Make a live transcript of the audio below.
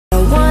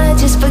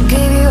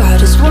forgive you, I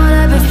just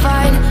wanna be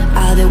fine.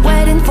 I'll be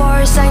waiting for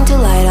a sign to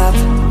light up,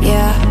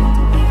 yeah.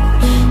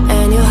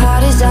 And your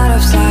heart is out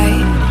of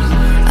sight,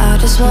 I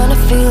just wanna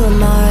feel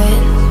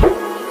mine.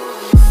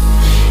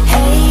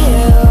 Hey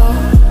you,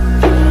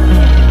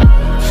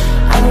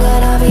 I'm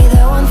gonna be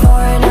the one for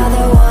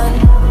another one.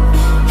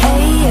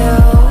 Hey you,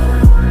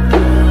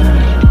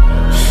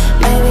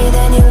 maybe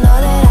then you'll know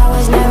that I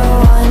was never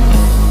one.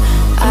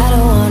 I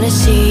don't wanna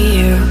see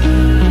you,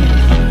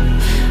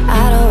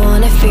 I don't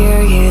wanna fear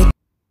you.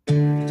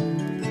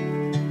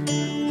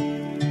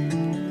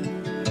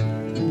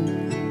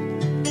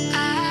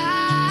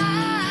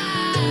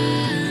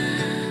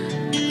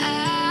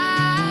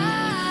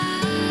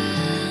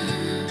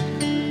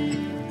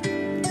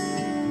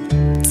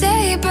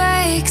 Day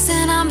breaks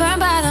and I'm burned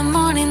by the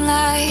morning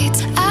light.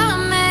 I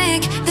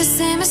make the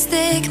same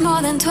mistake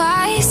more than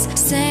twice.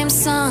 Same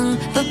song,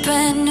 but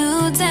brand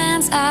new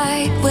dance.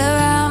 I wear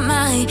out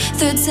my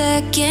third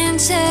second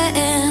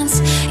chance.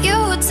 You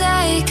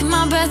take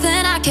my breath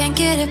and I can't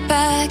get it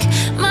back.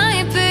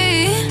 Might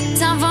be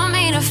time for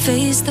me to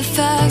face the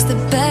facts. The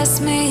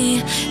best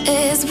me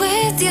is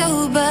with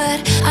you, but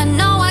I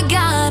know I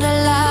got a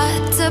lot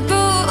to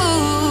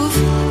prove.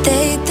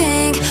 They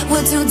think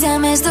we're too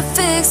damaged to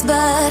fix,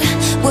 but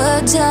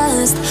we're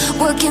just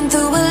working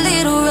through a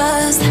little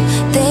rust.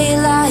 They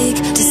like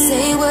to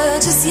say we're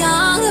just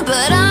young,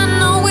 but I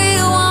know we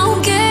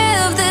won't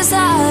give this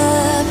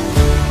up.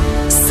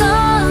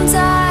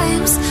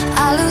 Sometimes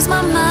I lose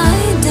my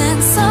mind,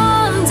 and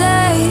some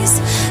days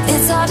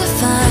it's hard to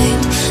find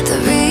the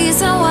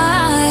reason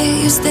why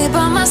you stay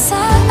by my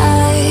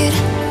side.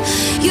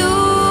 You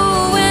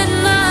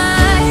and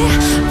I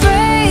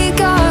break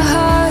our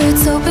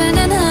hearts open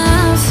in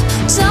half,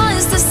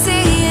 just to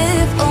see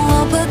if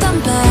we'll put them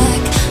back.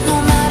 No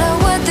matter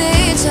what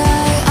they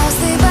try, I'll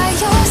stay by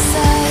your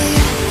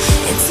side.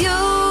 It's you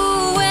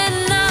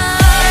and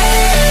I.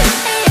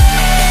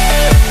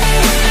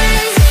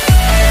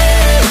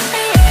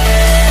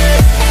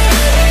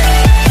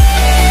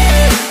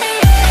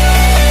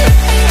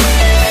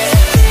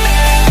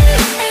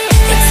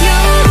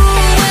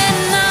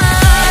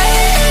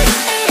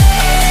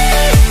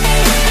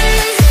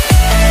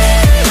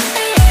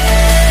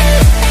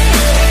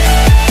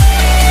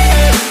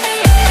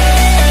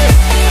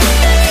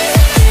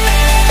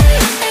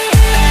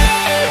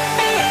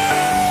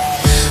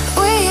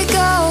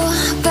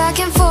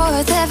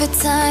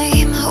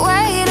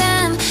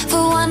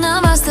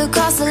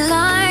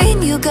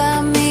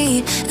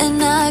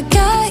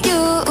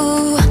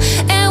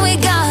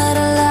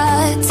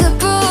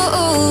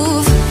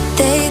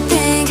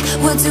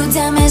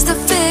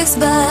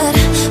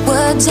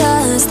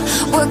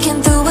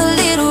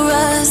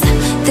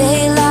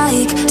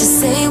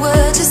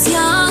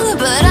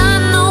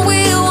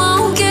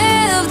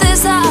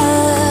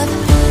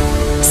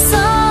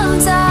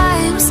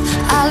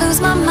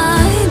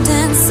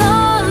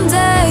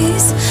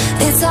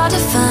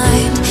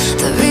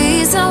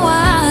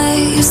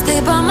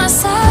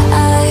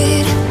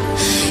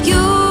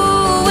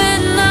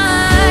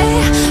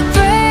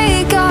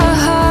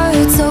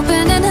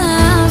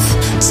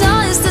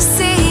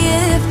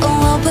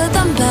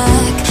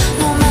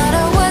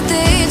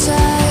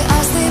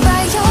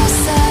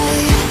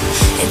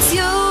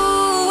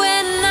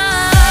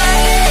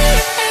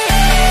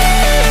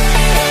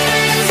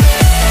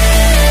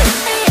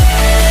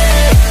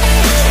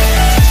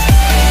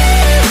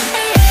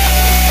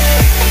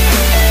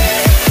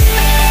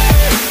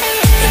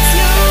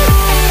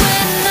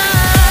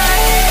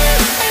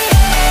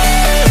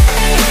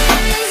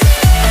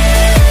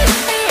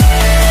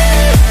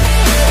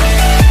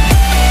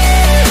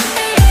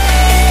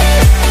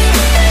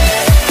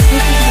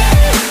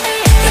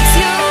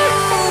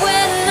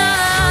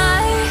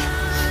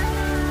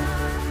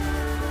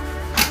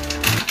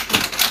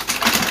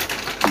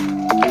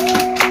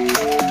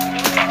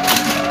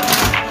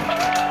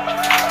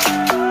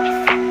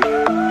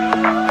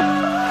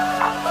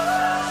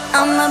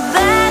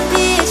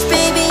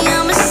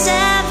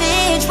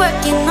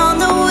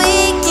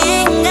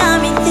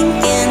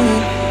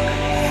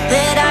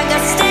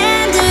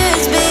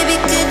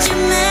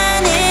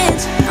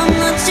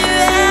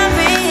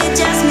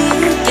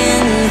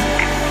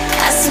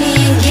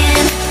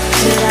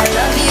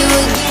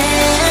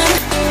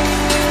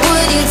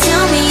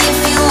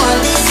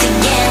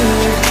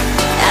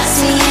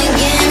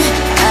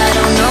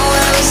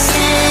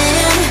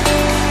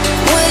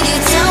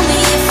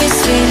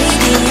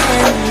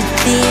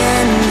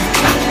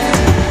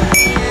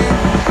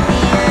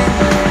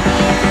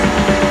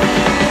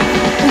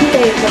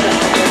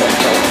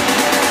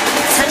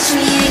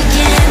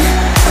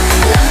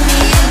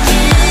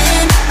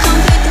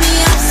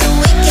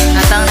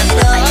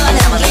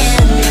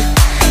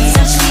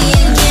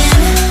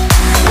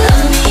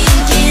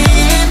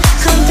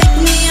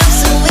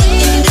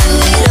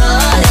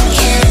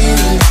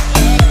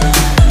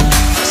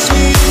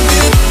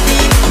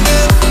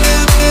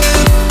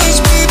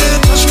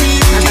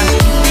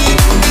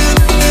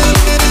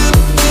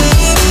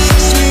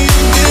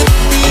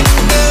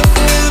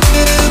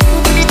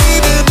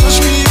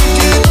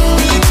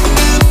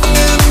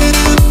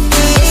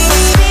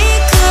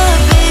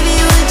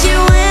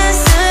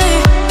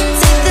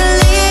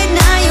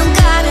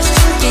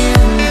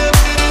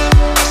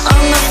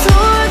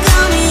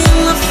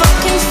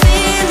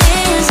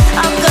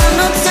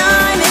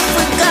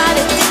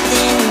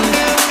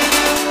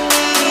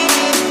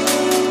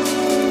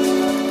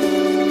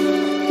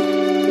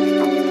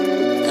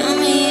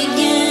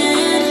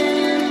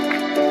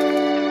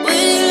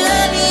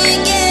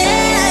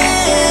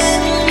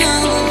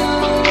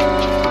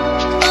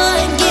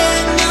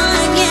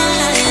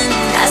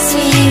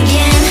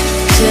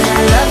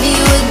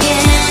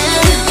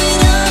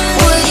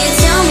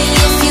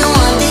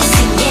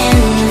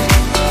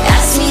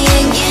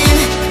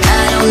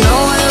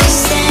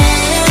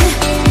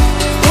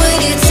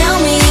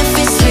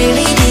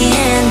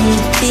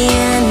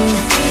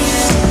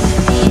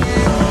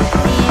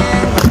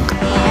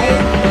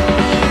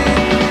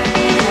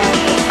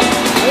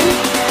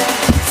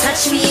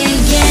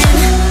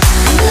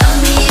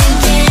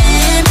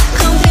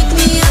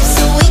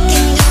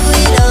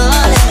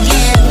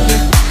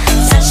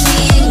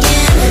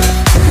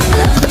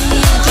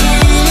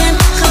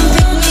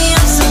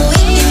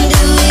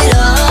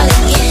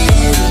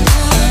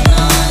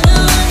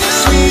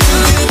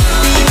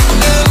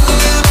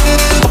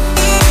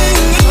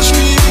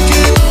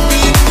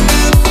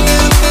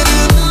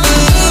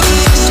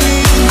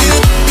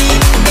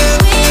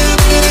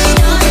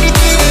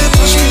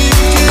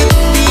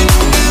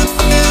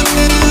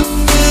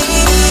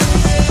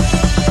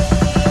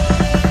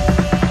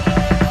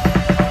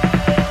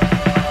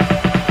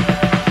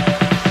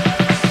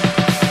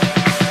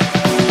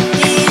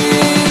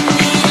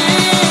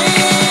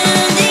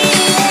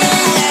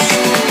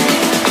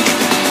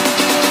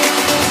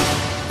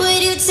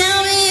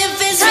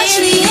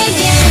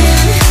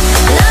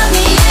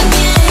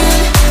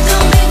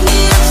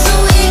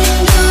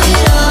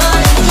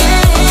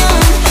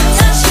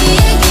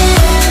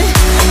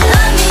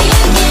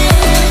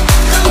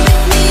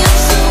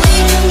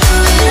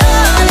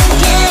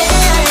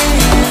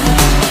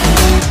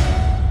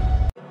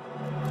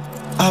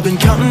 I've been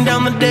counting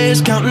down the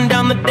days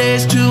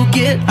to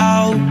get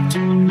out.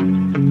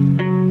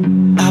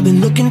 I've been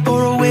looking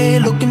for a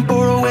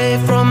way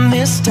from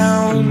this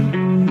town.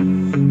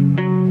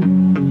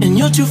 And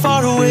you're too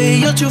far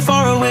away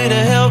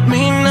to help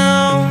me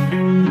now.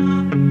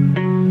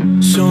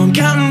 So I'm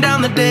counting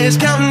down the days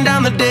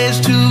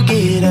to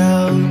get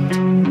out.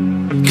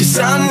 'Cause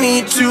I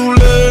need to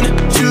learn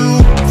to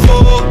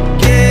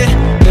forget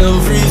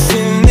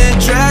everything that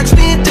drags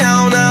me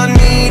down. I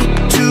need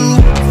to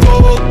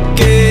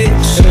forget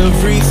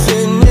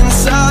everything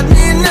inside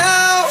me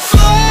now.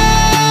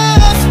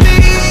 Full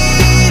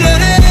speed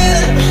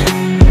ahead,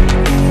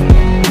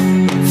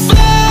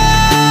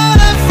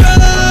 fly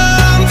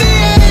from the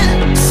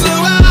end. So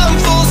I'm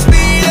full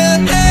speed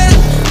ahead.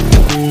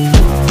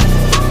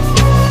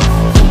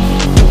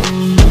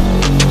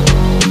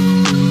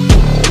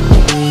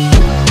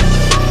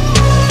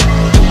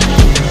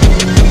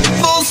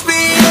 Full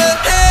speed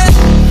ahead.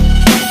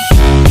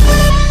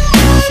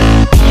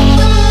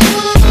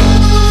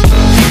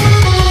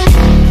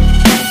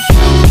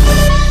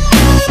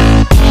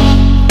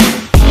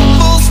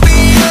 Full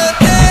speed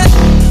ahead.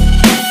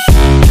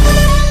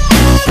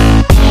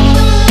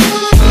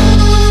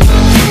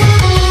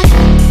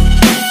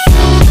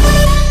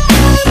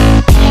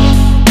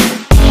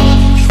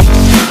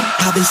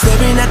 I've been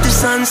staring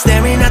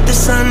at the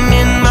sun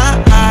in my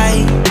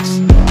eyes.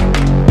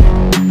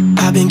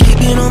 I've been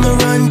keeping on the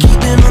run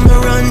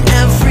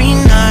every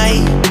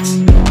night.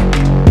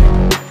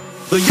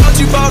 But you're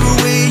too far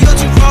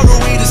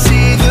away to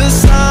see the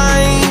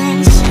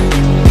signs.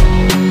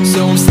 So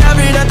I'm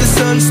staring at the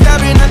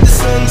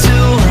sun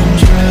till I'm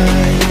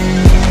dry.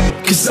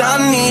 'Cause I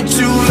need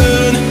to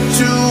learn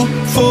to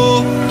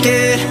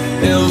forget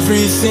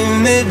everything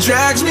that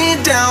drags me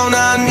down.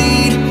 I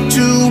need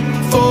to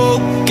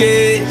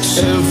forget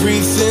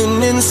everything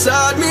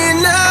inside me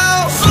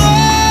now.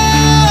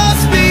 Full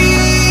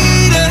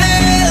speed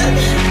ahead,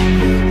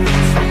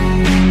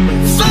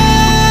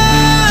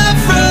 fly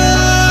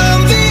from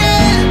the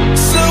end.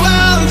 So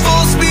I'm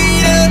full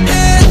speed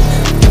ahead.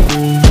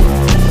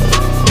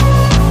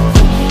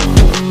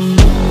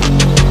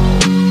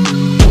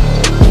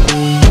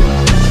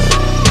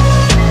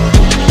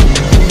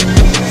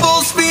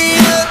 Full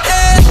speed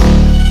ahead.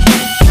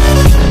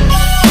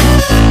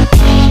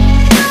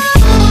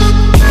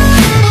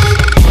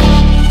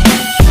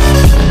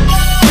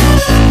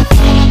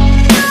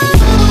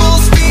 Full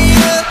speed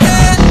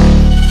ahead.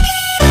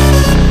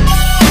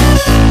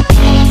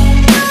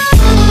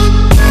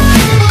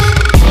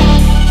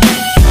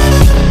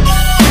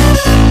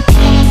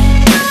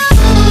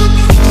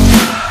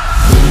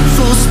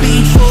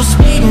 Full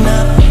speed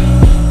now.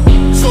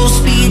 Full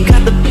speed,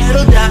 got the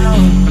pedal down.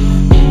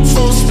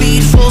 Full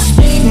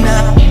speed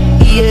now.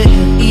 Yeah,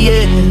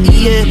 yeah,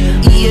 yeah,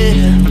 yeah.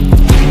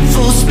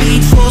 Full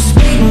speed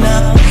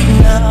now.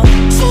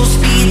 Full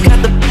speed, got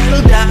the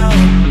pedal down.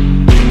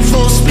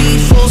 Full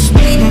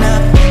speed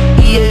now.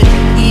 Yeah,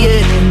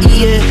 yeah,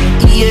 yeah,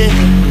 yeah.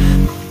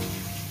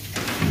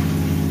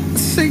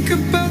 Think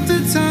about the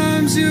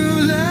times you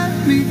let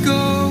me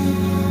go,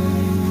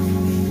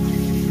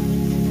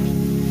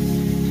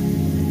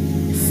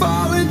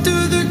 falling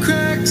through the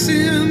cracks,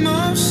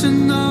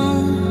 emotional.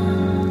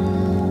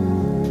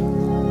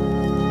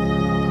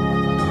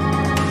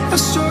 I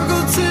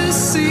struggle to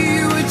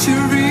see what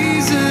your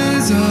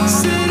reasons are.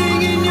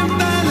 Sitting in your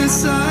balance,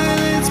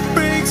 silence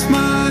breaks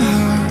my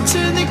heart.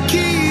 Turn the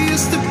key,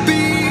 used to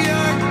be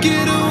our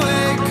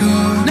getaway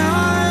car. Now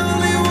I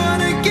only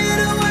wanna get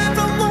away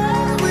from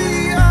where we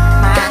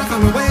are. Gotta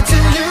find my way to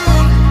you,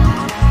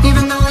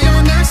 even though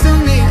you're next to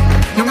me.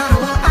 No matter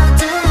what I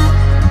do,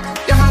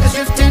 your heart is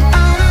drifting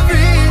out of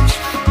reach.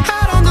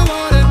 Out on the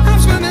water, I'm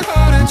swimming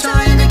hard and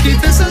trying to keep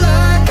this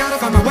alive. Gotta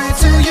find my way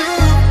to you.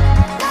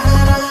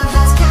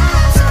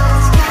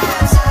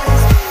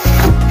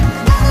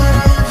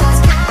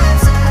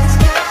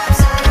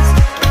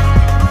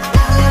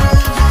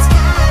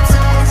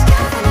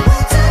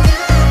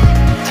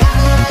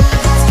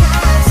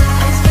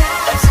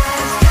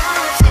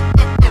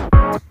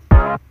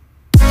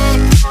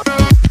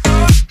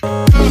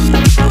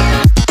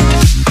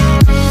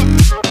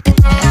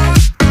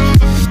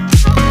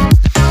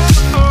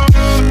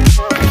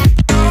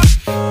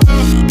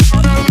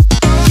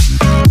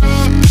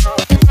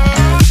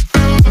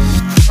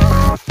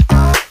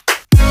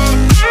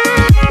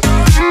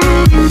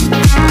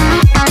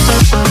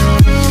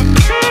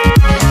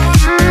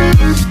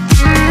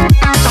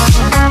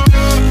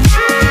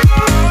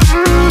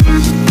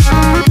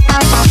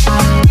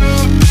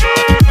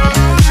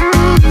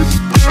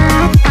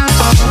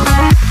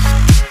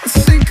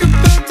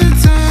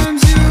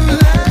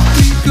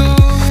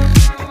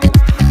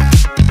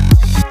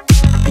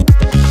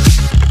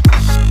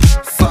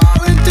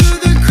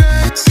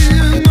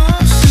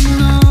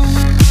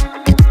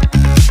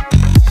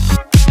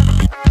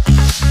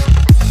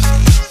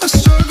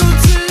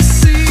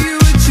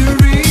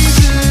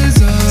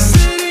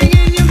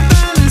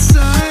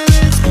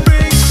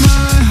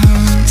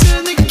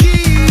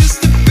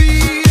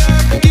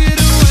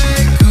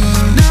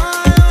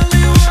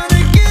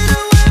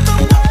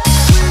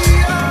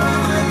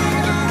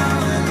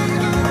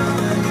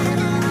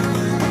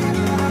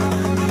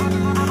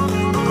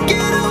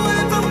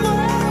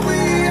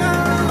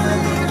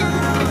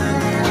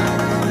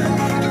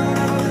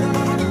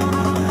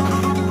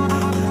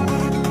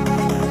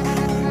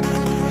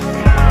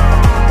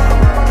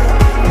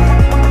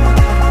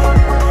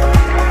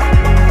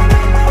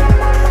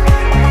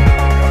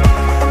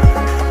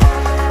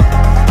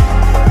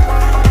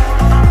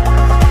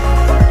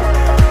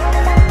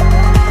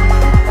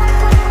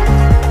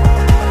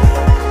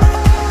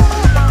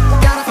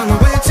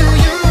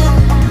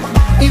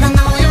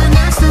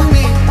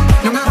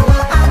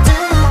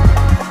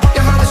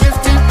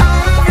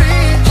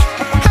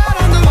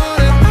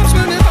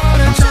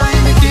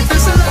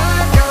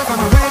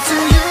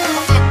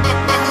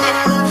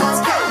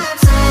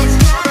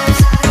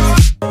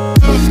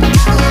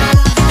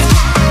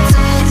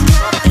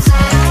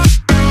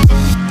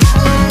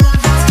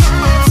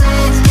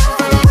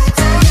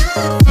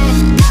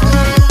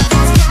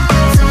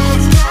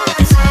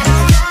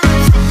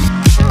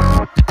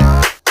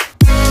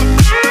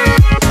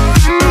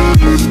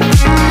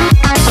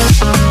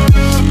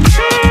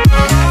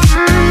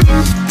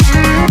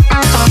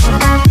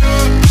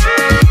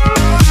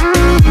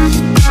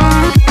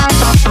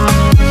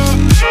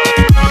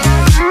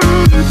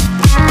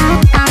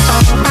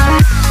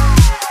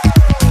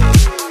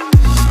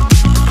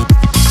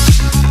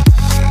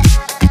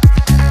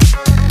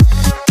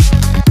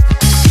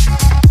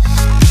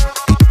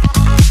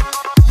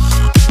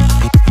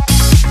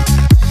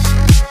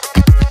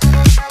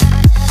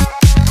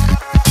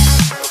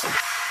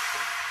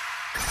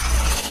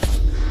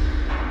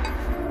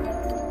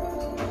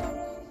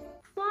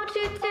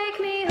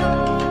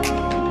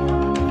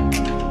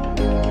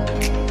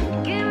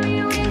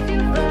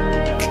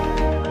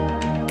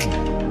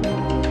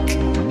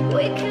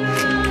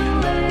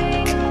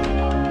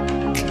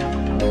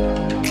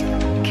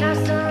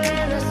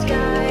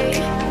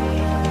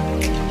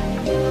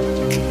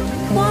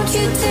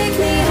 Won't you take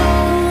me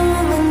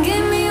home and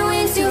give me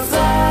wings to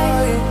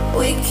fly?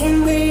 We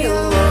can be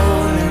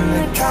alone in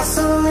the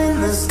castle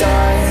in the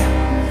sky.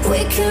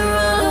 We can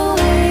run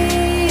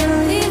away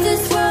and leave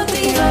this world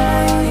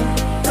behind.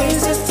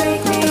 Please just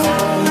take me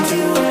home to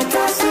a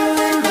castle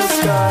in the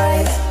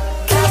sky.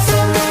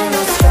 Castle in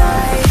the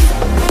sky.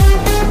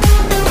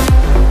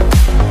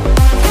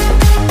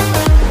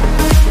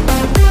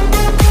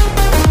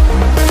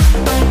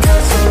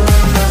 Castle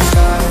in the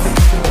sky.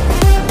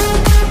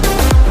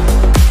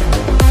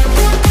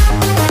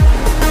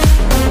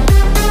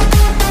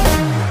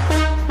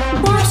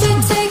 Won't you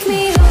take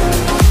me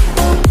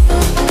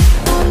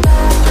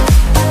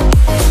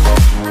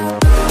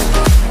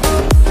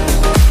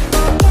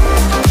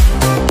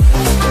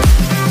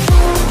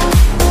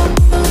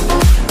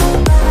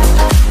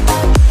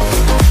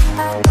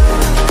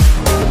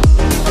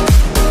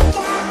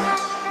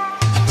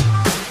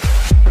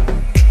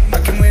I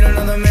can wait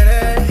another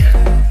minute,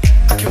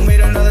 I can wait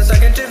another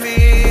second to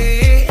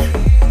be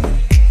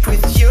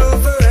with you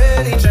for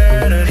an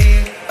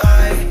eternity.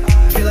 I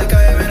feel like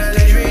I am in a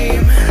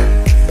daydream.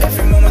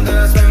 Every moment that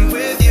I spend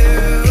with you,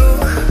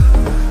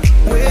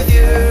 with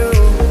you.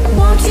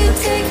 Won't you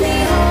take me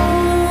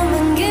home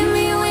and give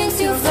me wings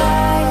to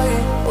fly?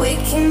 We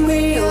can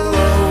be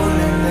alone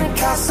in the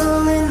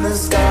castle in the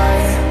sky.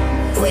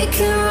 We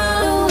can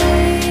run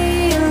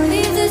away and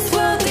leave this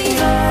world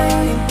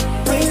behind.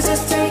 Please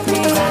just take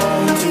me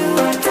home to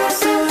a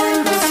castle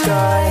in the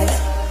sky.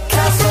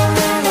 Castle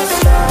in the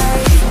sky.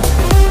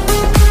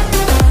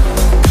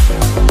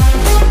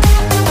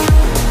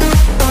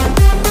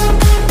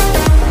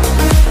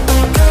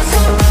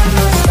 Castle in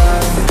the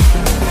sky.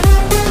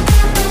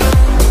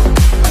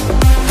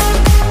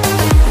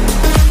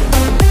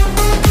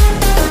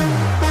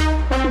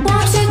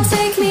 Won't you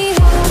take me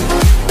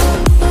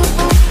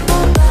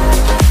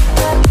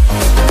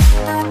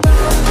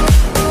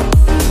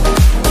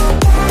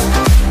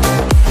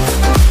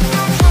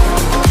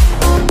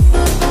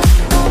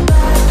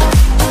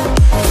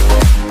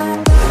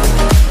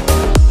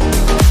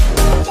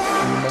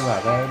Nó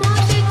là cái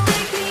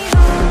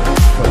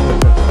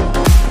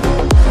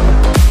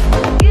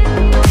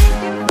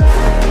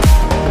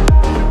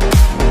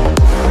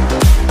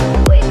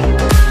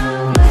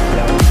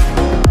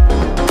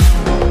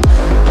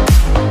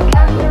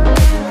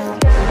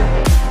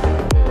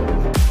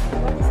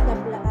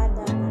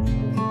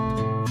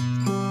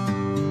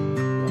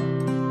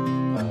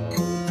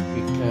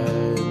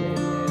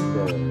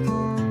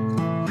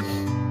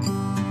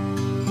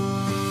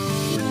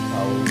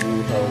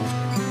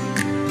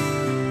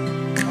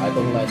I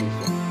don't like this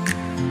one.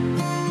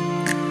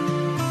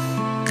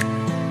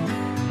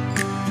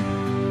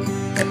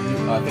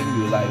 I think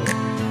you like it.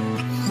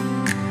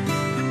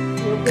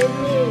 You give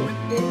me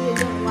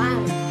the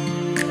one.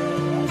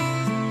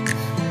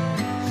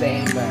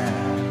 Same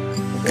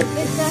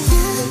It's just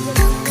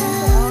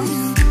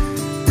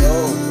No,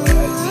 I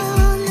like it.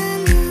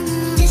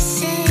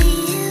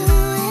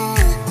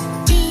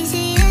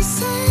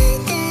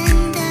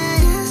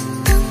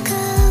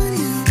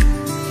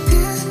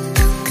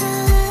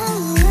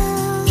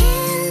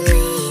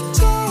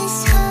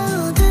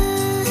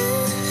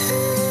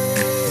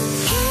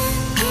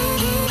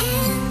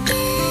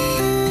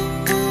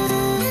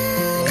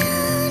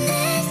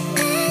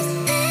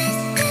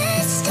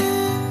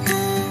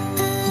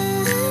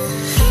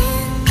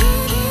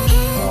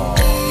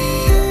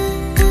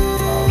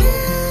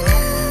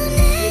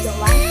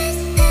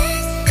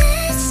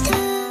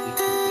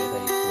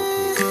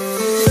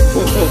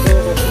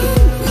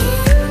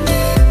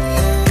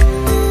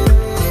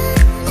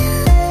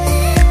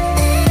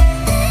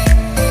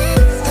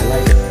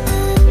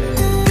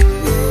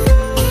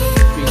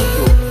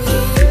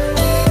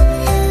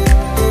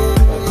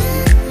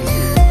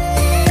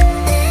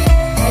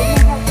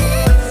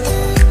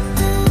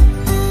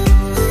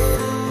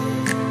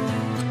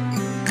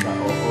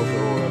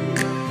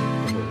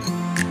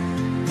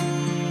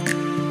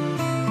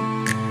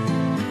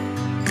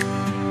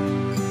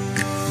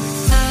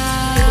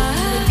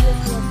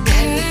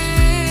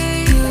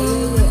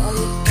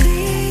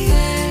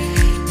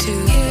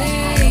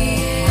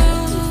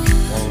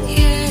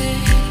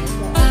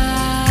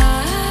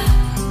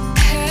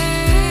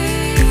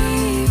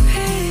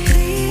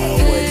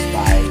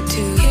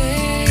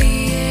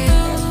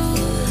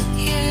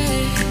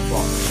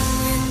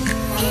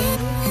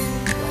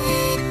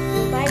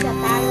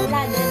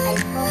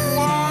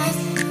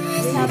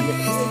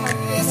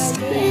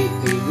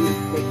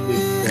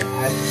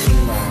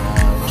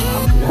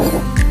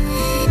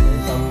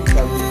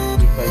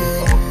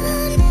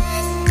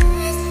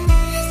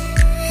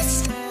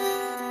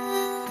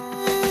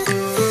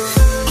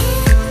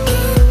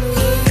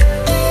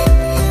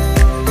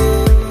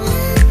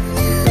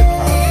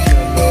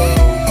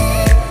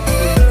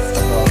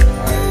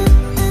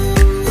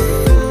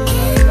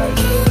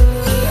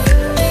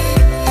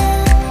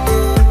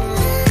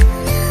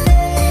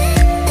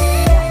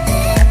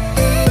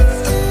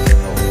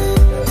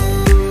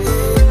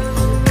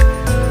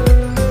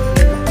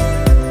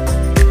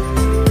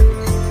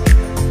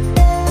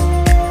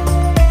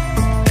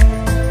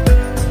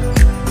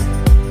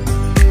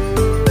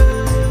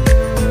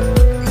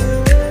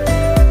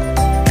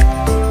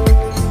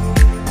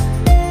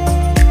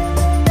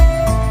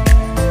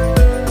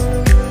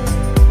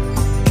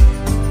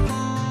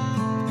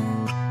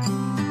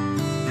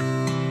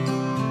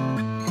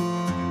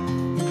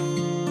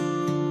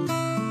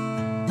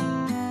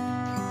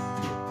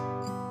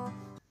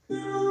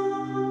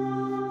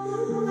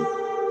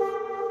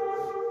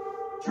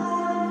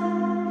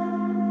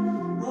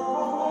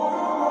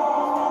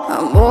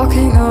 I'm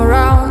walking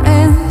around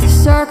in the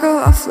circle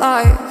of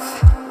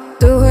life,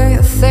 doing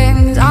the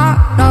things I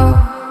know,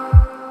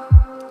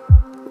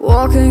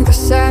 walking the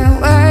same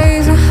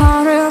ways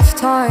 100 of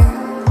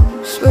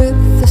times with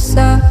the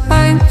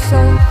same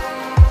soul.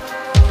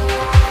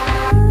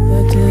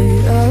 But do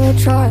you ever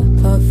try to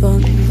puff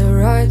on the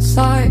right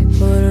side,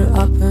 put it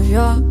up in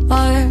your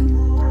mind?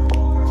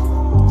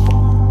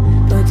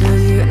 But do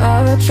you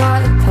ever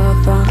try to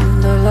puff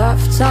on the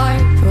left side,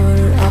 put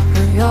it up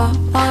in your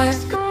mind?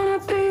 It's gonna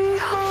be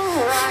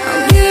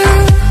alright.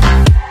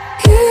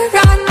 You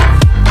run,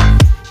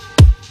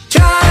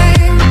 try,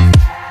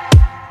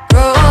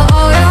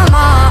 roll your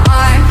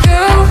mind.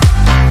 You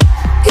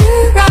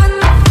run,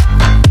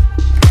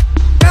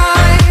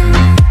 try,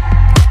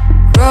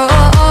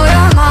 roll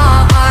your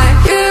mind.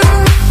 You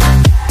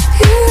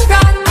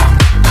run,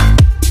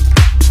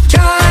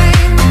 try,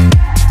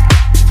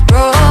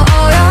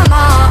 roll your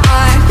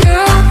mind. You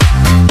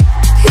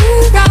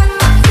run,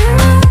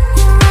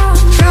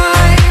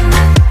 try,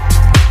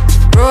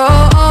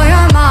 roll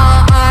your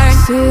mind.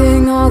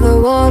 Seeing all the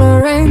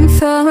watering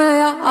fill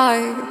your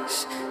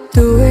eyes,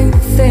 doing the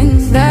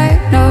things they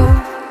know,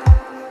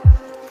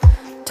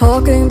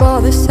 talking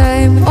about the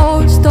same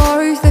old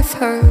stories they've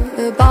heard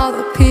about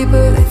the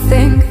people they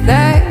think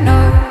they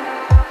know.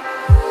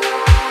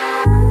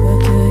 But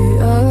do you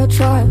ever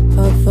try to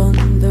puff on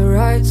the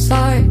right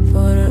side,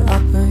 put it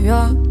up in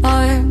your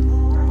mind?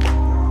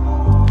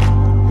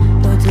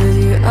 But do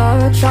you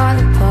ever try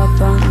to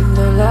puff on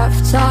the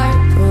left side,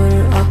 put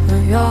it up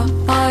in your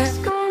mind? It's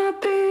gonna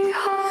be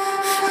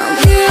hard.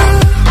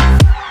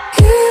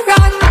 You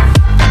run,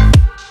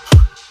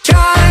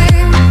 try,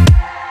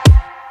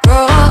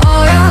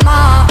 roll your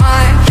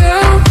mind. You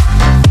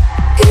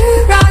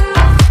run,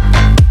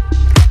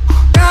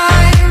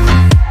 try,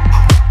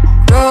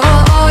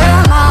 roll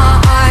your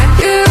mind.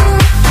 You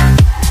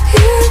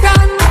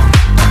run,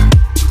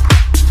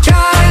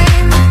 try,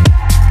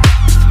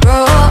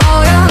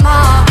 roll your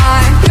mind.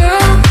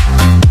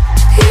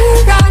 You run, try, you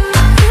run, try, roll your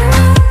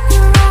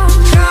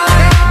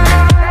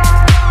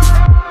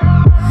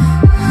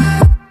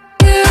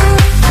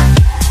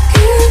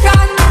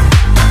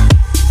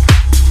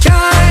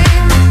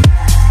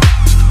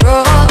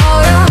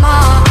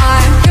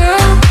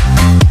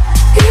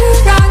mind. You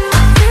run,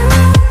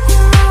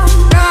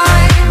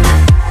 try,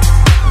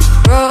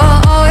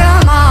 roll your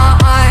mind.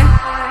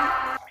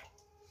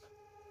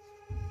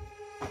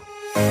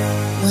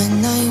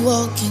 When I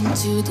walk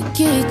into the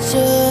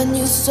kitchen,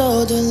 you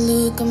saw the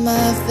look on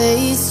my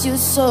face, you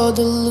saw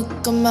the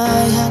look on my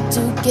had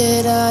to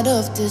get out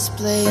of this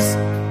place.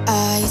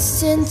 I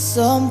seen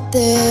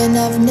something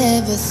I've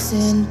never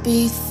seen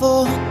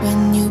before.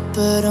 When you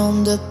put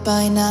on the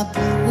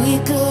pineapple, we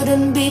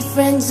couldn't be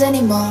friends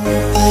anymore.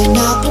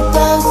 Pineapple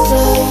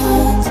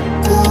thousands,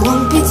 go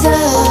on pizza.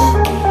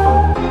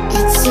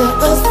 It's a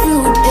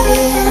fruit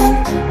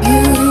and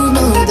you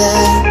know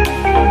that.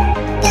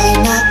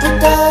 Pineapple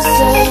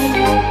doesn't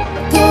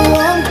go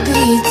on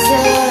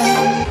pizza.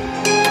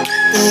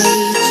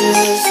 They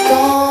just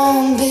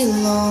don't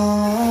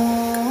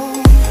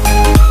belong.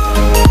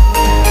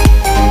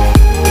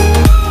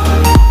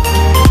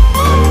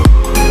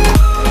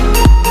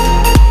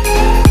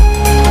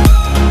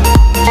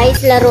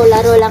 Guys,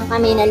 laro-laro lang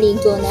kami,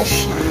 naligo na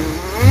siya.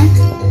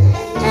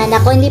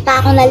 Ako, hindi pa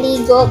ako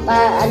naligo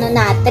pa,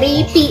 3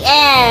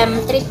 p.m.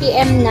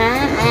 na,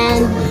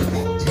 and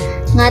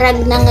ngarag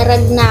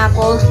na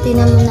ako.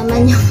 Tingnan mo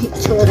naman yung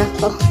itsura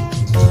ko.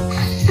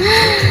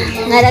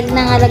 ngarag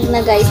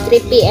na guys,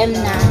 3 p.m.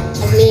 na.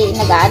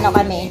 Nag-ano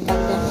kami,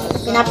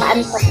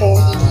 pinapaanto ko.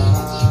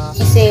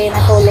 Kasi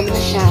natulog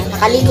na siya.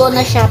 Nakaligo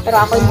na siya,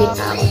 pero ako hindi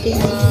pa ako.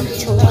 Tingnan mo yung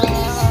itsura.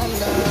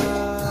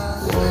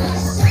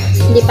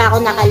 Hindi pa ako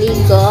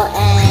nakaligo,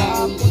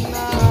 and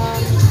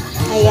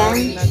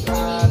ayan.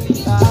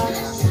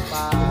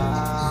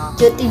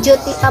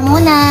 Duty pa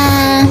muna.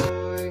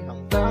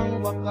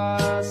 Hanggang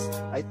wakas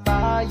ay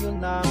tayo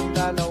ng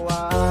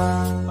dalawa.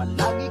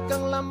 Palagi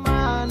kang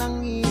laman ng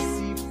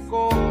isip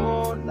ko,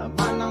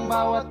 laman ng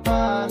bawat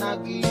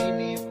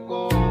panaginip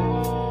ko.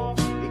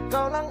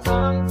 Ikaw lang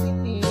ang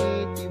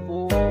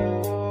tinitibo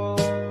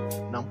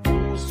ng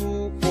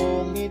puso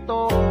kong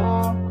ito.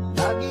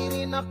 Lagi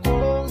rin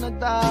akong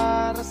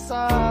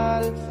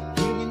nagdarasal,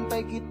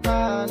 hinintay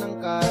kita ng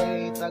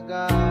kahit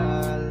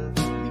tagal.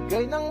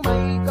 Bigay ng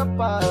may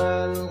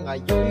kapal,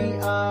 ngayon'y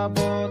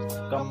abot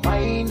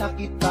kamay na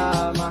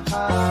kita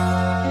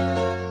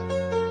mahal.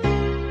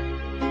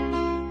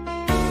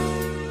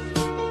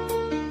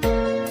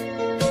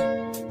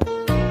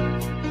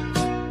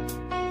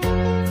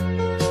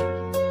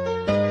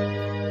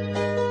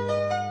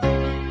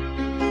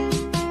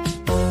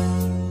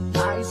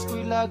 Nais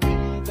ko'y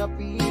laging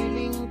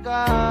kapiling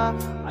ka,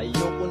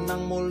 ayoko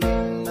nang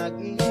muling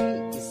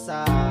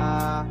nag-iisa.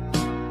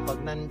 Pag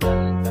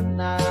nandyan ka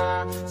na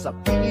sa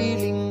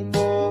piling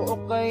ko,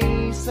 okay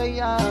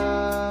saya.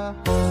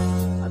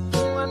 At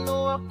kung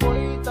ano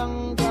ako'y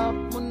tanggap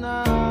mo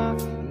na,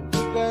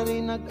 hindi ka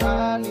rin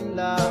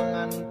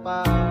nag-alinlangan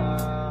pa.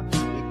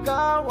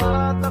 Ikaw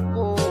at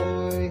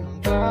ako'y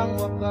hanggang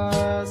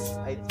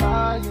wakas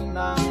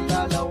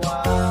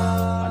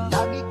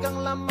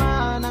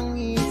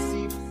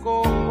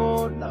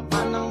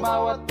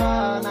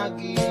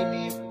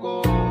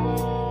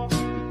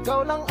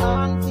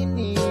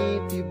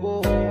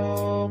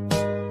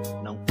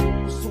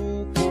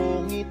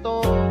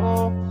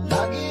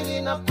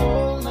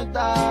akong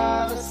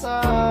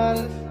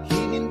nagdarasal,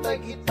 hinintay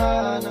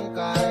kita ng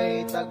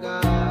kahit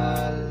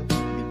tagal.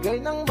 Bigay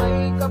ng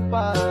may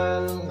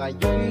kapal,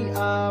 ngayon'y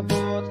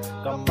abot,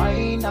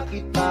 kamay na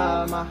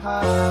kita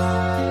mahal.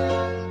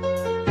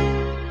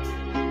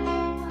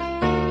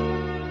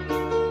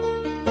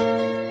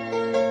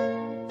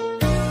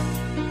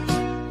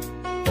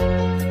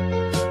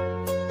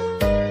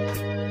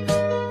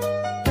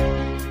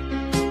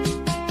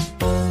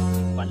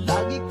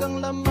 Palagi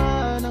kang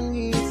laman ng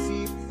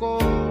isip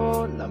ko,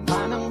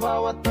 laman ng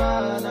bawat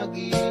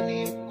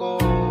panaginip ko.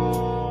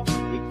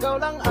 Ikaw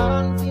lang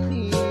ang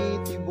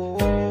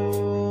tinitibok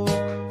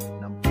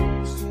ng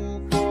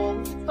puso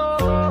kong ito.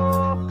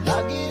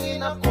 Lagi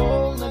rin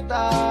akong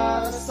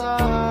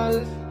nagdarasal,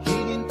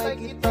 hinintay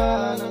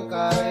kita ng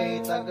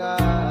kahit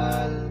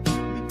tagal.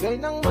 Bigay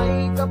ng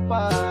may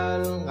kapal,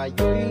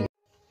 ngayon'y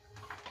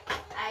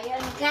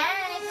Ayun,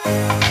 guys.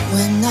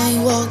 When I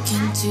walk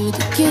into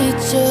the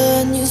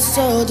kitchen, you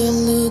saw the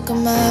look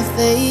on my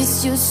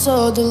face, you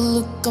saw the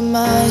look on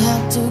my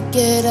had to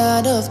get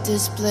out of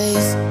this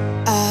place.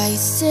 I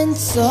seen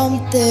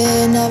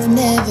something I've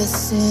never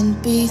seen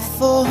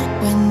before.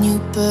 When you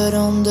put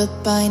on the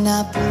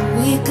pineapple,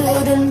 we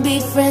couldn't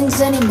be friends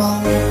anymore.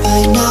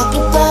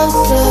 Pineapple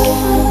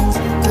thousands,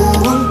 go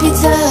on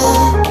pizza.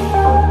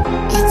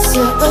 It's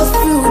a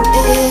fruit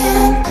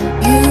and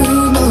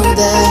you know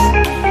that.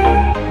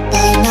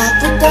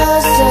 Pineapple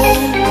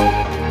doesn't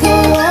go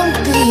on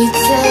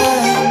pizza.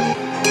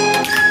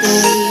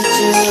 They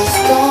just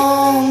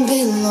don't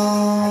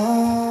belong.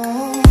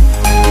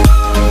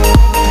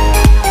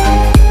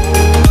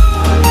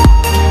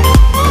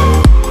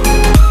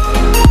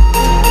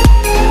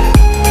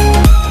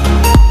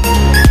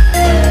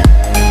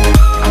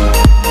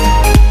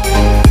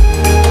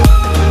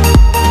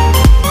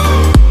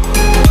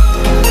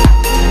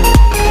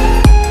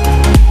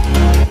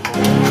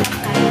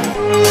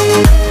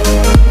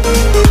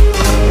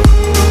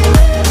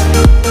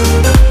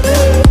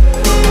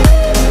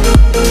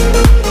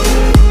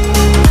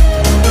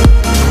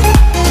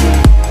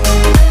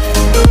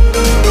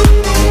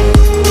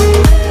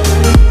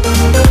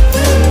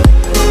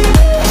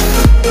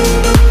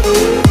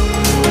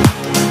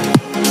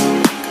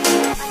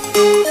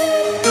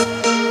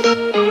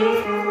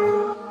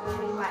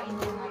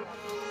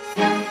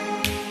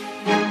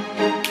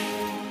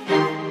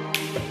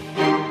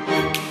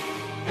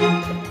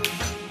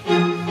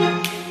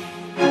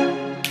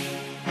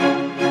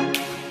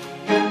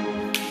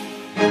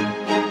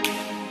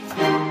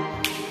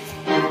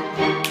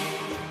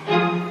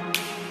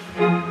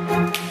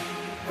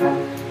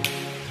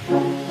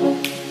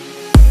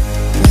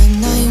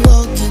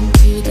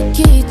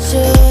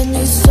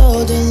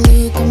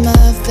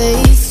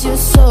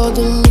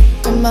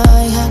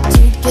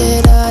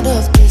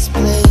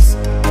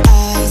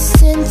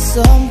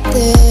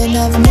 Something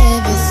I've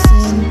never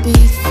seen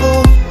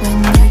before.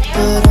 When you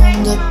put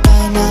on the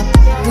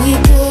pineapple, we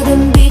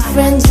couldn't be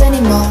friends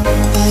anymore.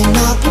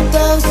 Pineapple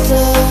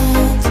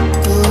thousands,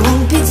 go on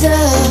pizza.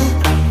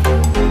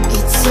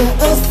 It's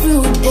a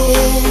fruit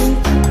and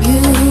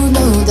you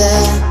know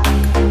that.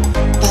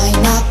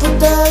 Pineapple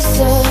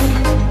doesn't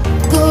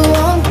go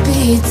on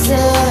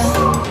pizza.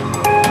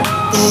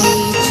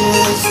 They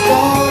just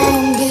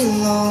don't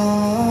belong.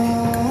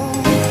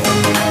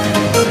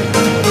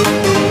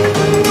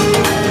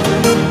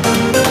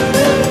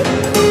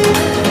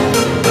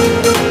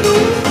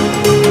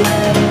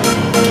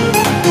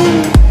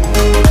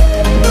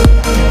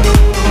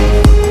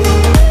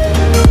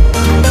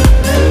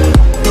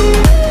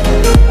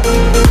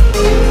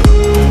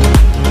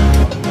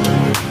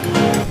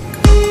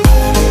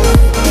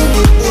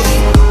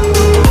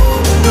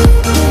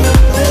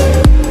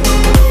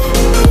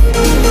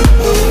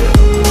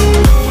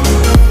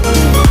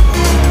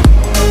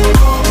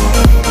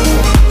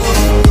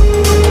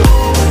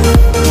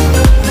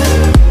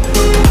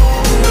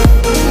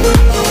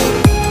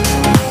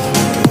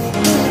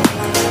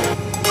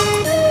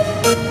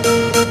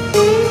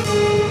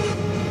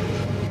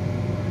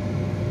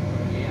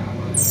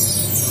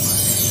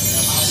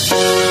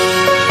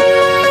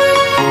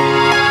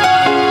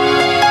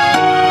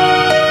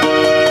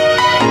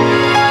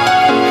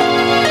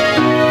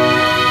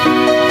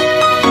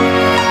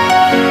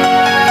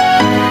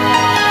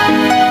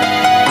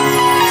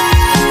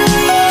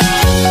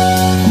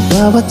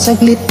 Bawat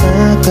saglit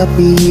na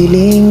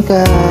kapiling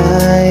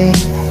ka'y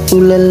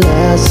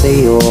tulala sa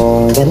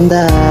iyong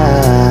ganda.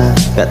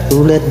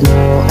 Katulad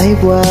mo ay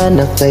buwan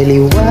na kay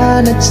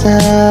liwanag sa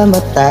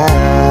mata.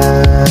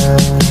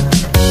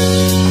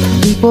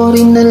 Di ko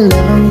rin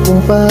alam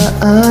kung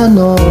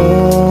paano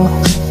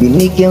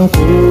binigyang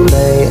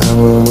kulay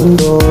ang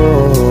mundo.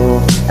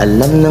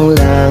 Alam ng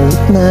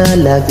langit na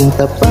laging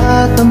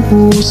tapat ang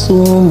puso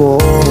mo.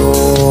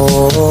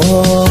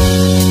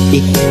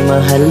 Ika'y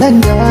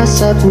mahalaga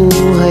sa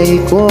buhay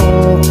ko.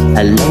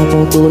 Alam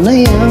kong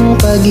tunay ang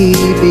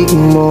pag-ibig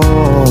mo.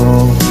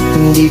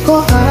 Hindi ko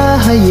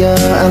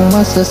hahayaang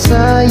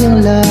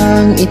masasayang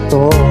lang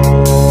ito.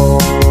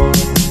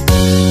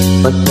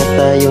 Pagka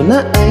tayo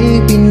na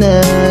ay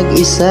pinag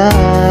mag-isa,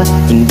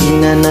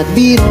 hindi na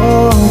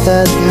nagbiro ang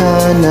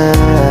tadhana.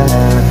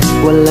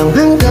 Walang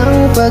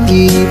hanggang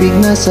pag-ibig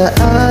na sa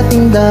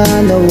ating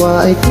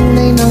dalawa ay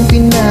tunay ng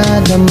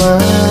pinadama.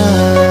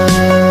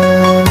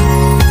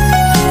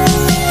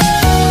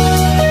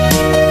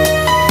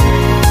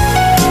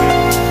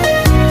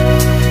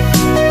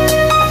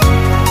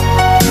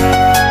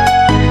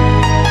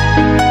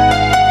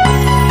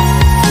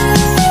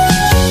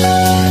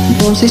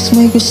 Boses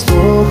mo'y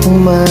gusto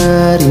kong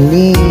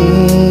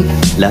marinig,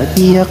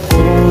 lagi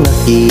akong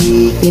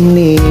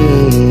nakikinig.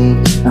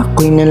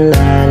 Ako'y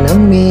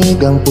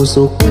nalalamig, ang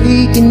puso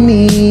ko'y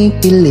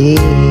kinikilig.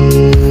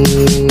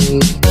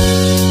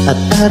 At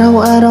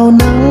araw-araw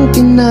nang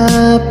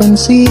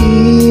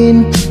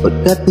pinapansin,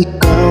 pagkat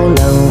ikaw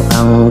lang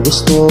ang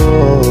gusto.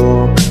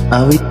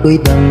 Awit ko'y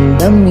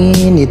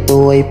damdamin,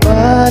 ito ay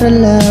para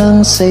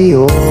lang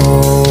sa'yo.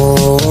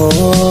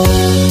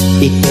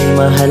 Ika'y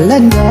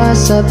mahalaga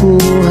sa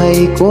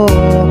buhay ko,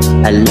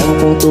 alam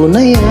kong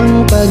tunay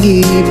ang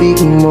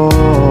pag-ibig mo.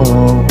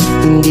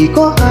 Hindi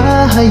ko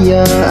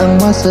hahayaang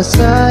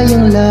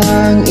masasayang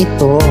lang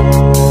ito.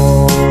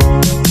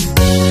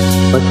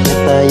 Pagkat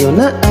tayo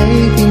na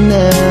ay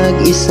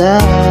pinag-isa,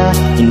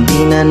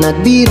 hindi na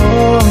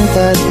nagbiro ang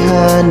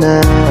tadhana.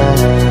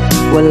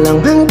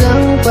 Walang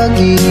hanggang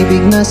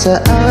pag-ibig na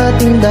sa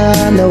ating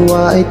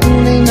dalawa ay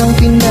tunay ng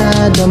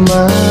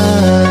pinadama.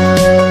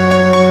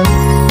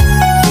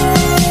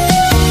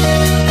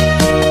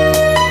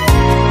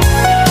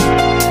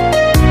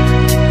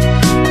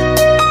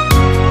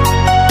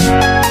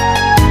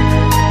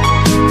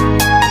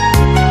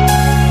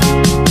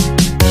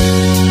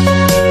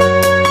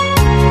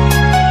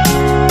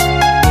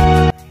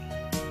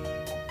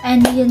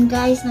 And yun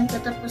guys,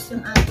 nagtatapos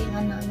yung ating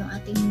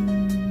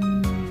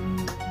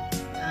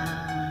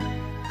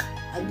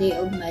a day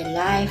of my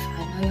life.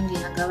 Yung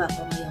ginagawa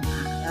ko ngayong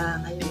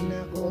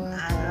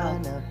araw.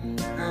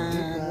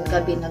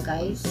 Gabi na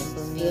guys.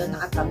 Ayun,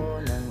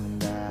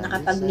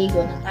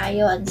 nakapagligo na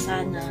tayo. At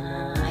sana,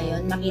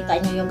 ayun, makita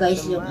nyo yung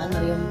guys yung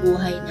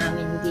buhay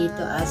namin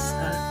dito as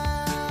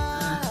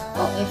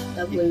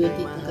OFW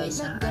dito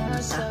guys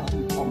sa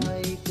Hong Kong.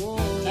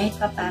 Kahit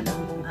pa paano,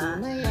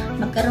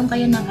 magkaroon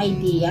kayo ng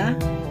idea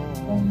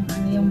kung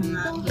ano yung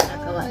mga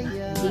ginagawa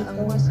natin dito,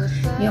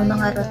 yung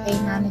mga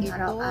routine namin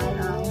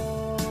araw-araw.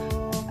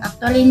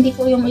 Actually, hindi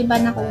ko yung iba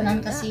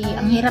nakunan kasi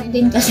ang hirap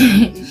din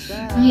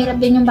ang hirap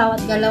din yung bawat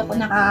galaw ko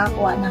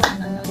nakakakuha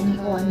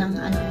ng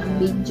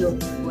video.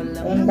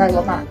 And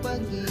dahil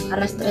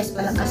alas 3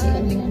 pa lang kasi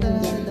kanina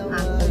nandiyan yung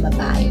amo kong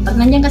babae. Pag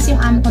nandiyan kasi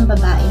yung amo kong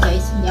babae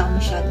guys, hindi ako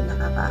masyado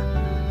ng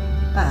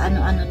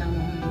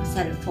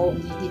cellphone.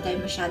 Hindi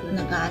tayo masyado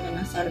nag-aano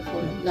ng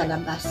cellphone,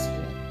 lalabas.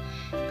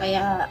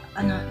 Kaya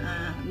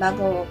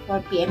bago 4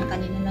 PM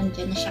kanina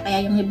nandiyan na siya.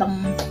 Kaya yung ibang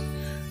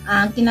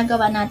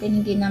ginagawa natin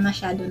hindi na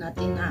masyado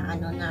natin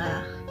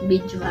na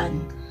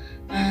videohan.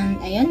 And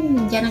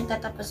ayun, diyan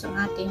nagtatapos yung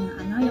ating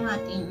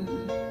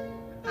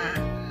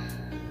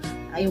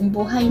yung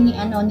buhay ni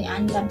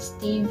Anlabs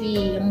TV,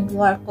 yung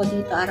work ko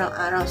dito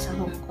araw-araw sa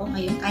Hong Kong.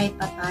 Ayun, kahit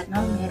pa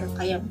paano meron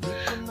kayong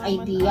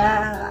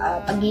idea,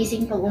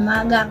 pagising pag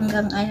umaga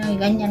hanggang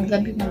ganyan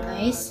gabi na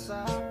guys.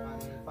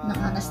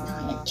 Ng oras na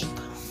ngayon, check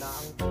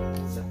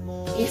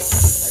is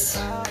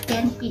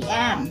 10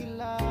 PM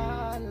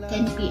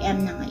 10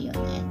 PM na ngayon.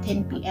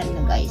 10 PM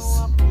na guys.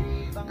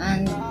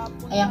 And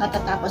ayan,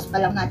 katatapos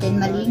pa lang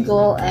natin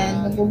maligo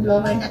and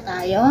mag-blower na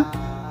tayo.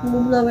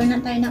 Mag-blower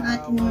na tayo ng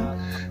ating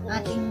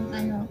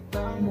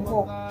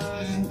buhok.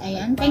 And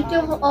ayan, thank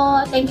you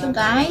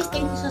guys.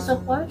 Thank you sa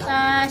support.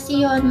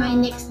 See you on my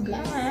next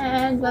vlog.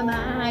 Bye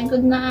bye.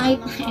 Good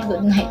night.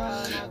 Good night.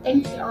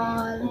 Thank you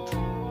all.